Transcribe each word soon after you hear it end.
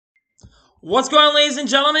What's going on, ladies and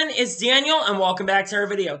gentlemen? It's Daniel, and welcome back to our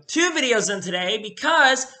video. Two videos in today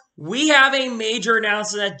because we have a major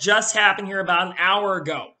announcement that just happened here about an hour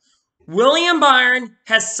ago. William Byron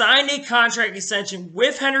has signed a contract extension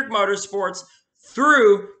with Hendrick Motorsports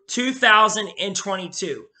through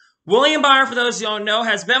 2022. William Byron, for those who don't know,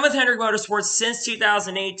 has been with Hendrick Motorsports since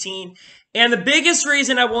 2018. And the biggest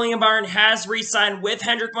reason that William Byron has re-signed with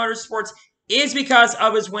Hendrick Motorsports is because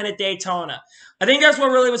of his win at Daytona. I think that's what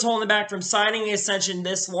really was holding him back from signing the extension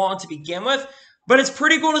this long to begin with. But it's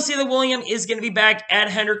pretty cool to see that William is going to be back at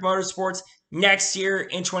Hendrick Motorsports next year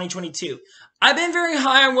in 2022. I've been very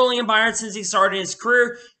high on William Byron since he started his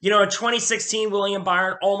career. You know, in 2016, William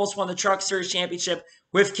Byron almost won the Truck Series Championship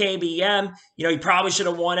with KBM. You know, he probably should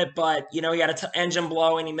have won it, but, you know, he had an engine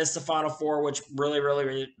blow and he missed the Final Four, which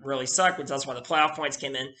really sucked, because that's why the playoff points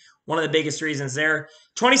came in. One of the biggest reasons there.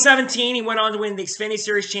 2017, he went on to win the Xfinity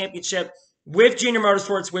Series Championship with Junior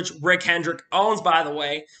Motorsports, which Rick Hendrick owns, by the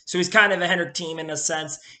way. So he's kind of a Hendrick team in a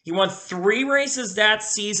sense. He won 3 races that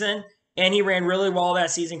season, and he ran really well that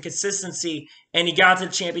season, consistency, and he got to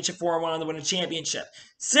the championship 4 and went on to win a championship.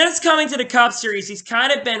 Since coming to the Cup Series, he's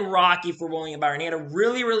kind of been rocky for William Byron. He had a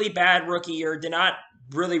really bad rookie year, did not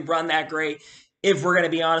really run that great, if we're going to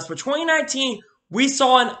be honest. But 2019, we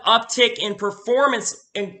saw an uptick in performance,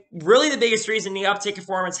 and really the biggest reason the uptick in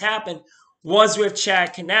performance happened was with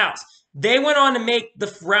Chad Knaus. They went on to make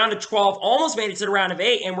the round of 12, almost made it to the round of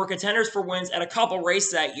 8, and were contenders for wins at a couple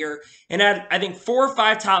races that year, and had, I think, 4 or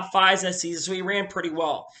 5 top 5s that season, so he ran pretty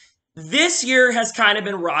well. This year has kind of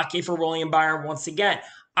been rocky for William Byron once again.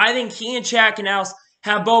 I think he and Chad Knaus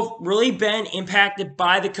have both really been impacted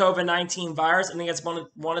by the COVID-19 virus. I think that's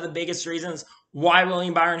one of the biggest reasons why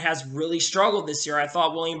William Byron has really struggled this year. I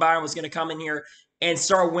thought William Byron was going to come in here and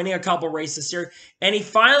start winning a couple races this year. And he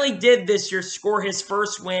finally did this year score his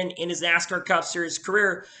first win in his NASCAR Cup Series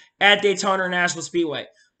career at Daytona International Speedway.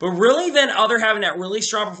 But really then, other having that really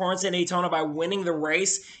strong performance in Daytona by winning the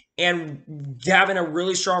race and having a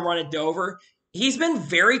really strong run at Dover, he's been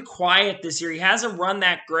very quiet this year. He hasn't run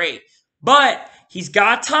that great. But he's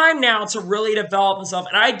got time now to really develop himself.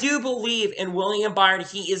 And I do believe in William Byron.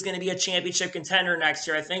 He is going to be a championship contender next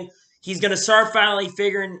year. I think he's going to start finally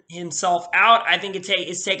figuring himself out. I think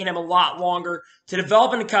it's taken him a lot longer to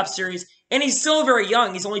develop in the Cup Series. And he's still very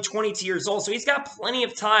young. He's only 22 years old. So he's got plenty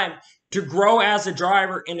of time to grow as a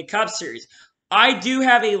driver in the Cup Series. I do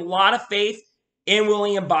have a lot of faith in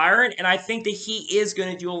William Byron, and I think that he is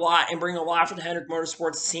going to do a lot and bring a lot for the Hendrick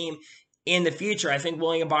Motorsports team in the future. I think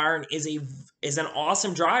William Byron is an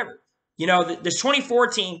awesome driver. You know, this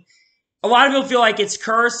 2014, a lot of people feel like it's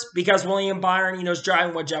cursed because William Byron, you know, is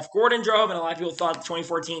driving what Jeff Gordon drove, and a lot of people thought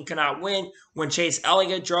 2014 could not win when Chase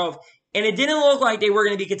Elliott drove. And it didn't look like they were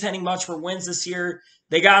going to be contending much for wins this year.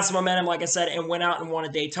 They got some momentum, like I said, and went out and won a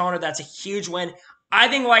Daytona. That's a huge win. I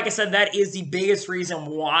think, like I said, that is the biggest reason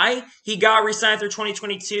why he got re-signed through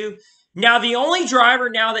 2022. Now, the only driver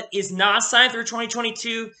now that is not signed through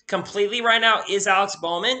 2022 completely right now is Alex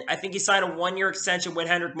Bowman. I think he signed a 1-year extension with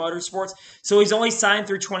Hendrick Motorsports, so he's only signed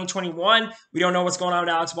through 2021. We don't know what's going on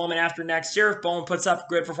with Alex Bowman after next year. If Bowman puts up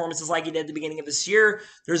good performances like he did at the beginning of this year,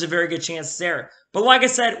 there's a very good chance there. But like I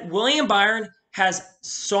said, William Byron has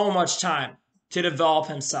so much time to develop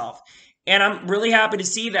himself, and I'm really happy to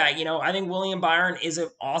see that. You know, I think William Byron is an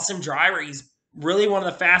awesome driver. He's really one of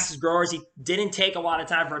the fastest growers. He didn't take a lot of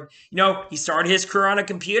time for him. You know, he started his career on a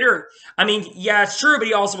computer. I mean, yeah, it's true, but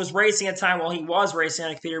he also was racing at a time while he was racing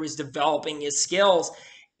on a computer. He was developing his skills.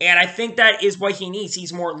 And I think that is what he needs.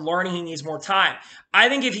 He's more learning. He needs more time. I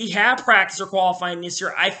think if he had practice or qualifying this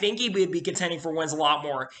year, I think he would be contending for wins a lot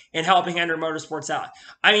more and helping Hendrick Motorsports out.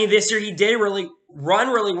 I mean, this year he did run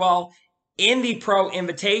really well in the Pro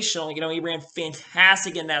Invitational. You know, he ran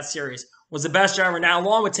fantastic in that series. Was the best driver now,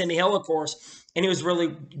 along with Timmy Hill, of course. And he was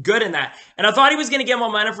really good in that. And I thought he was going to get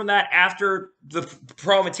momentum from that after the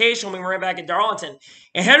Pro Invitational when we ran back at Darlington.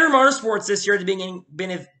 And Hendrick Motorsports this year at the beginning,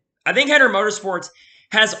 I think Hendrick Motorsports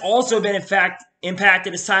has also been, in fact,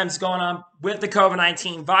 impacted as time's gone on with the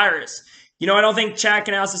COVID-19 virus. You know, I don't think Chad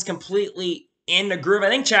Knaus is completely in the groove. I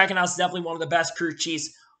think Chad Knaus is definitely one of the best crew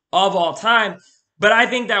chiefs of all time. But I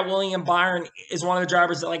think that William Byron is one of the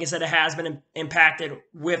drivers that, like I said, has been impacted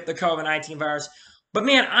with the COVID-19 virus. But,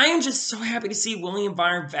 man, I am just so happy to see William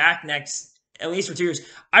Byron back at least for 2 years.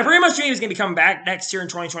 I pretty much knew he was going to be coming back next year in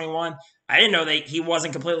 2021. I didn't know that he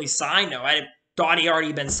wasn't completely signed, though. I thought he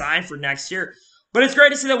already been signed for next year. But it's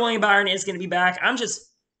great to see that William Byron is going to be back.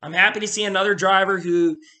 I'm happy to see another driver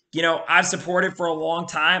who, you know, I've supported for a long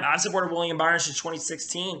time. I've supported William Byron since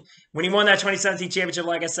 2016. When he won that 2017 championship,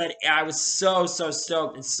 like I said, I was so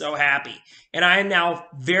stoked and so happy. And I am now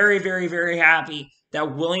very happy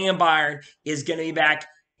that William Byron is going to be back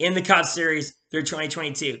in the Cup Series through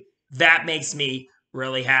 2022. That makes me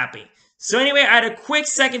really happy. So anyway, I had a quick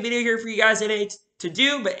second video here for you guys today to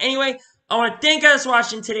do. But anyway, I want to thank you guys for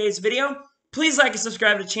watching today's video. Please like and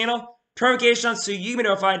subscribe to the channel. Turn notifications on so you can be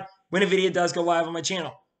notified when a video does go live on my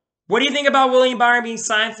channel. What do you think about William Byron being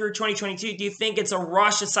signed through 2022? Do you think it's a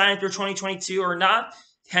rush to sign through 2022 or not?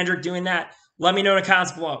 Hendrick doing that? Let me know in the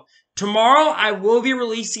comments below. Tomorrow, I will be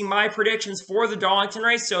releasing my predictions for the Darlington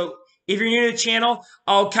race. So if you're new to the channel,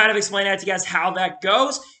 I'll kind of explain that to you guys how that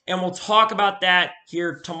goes. And we'll talk about that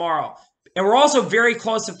here tomorrow. And we're also very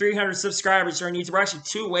close to 300 subscribers here on YouTube. We're actually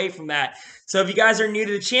 2 away from that. So if you guys are new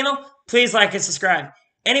to the channel, please like and subscribe.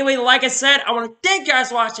 Anyway, like I said, I want to thank you guys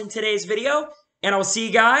for watching today's video. And I will see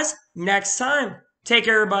you guys next time. Take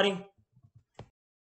care, everybody.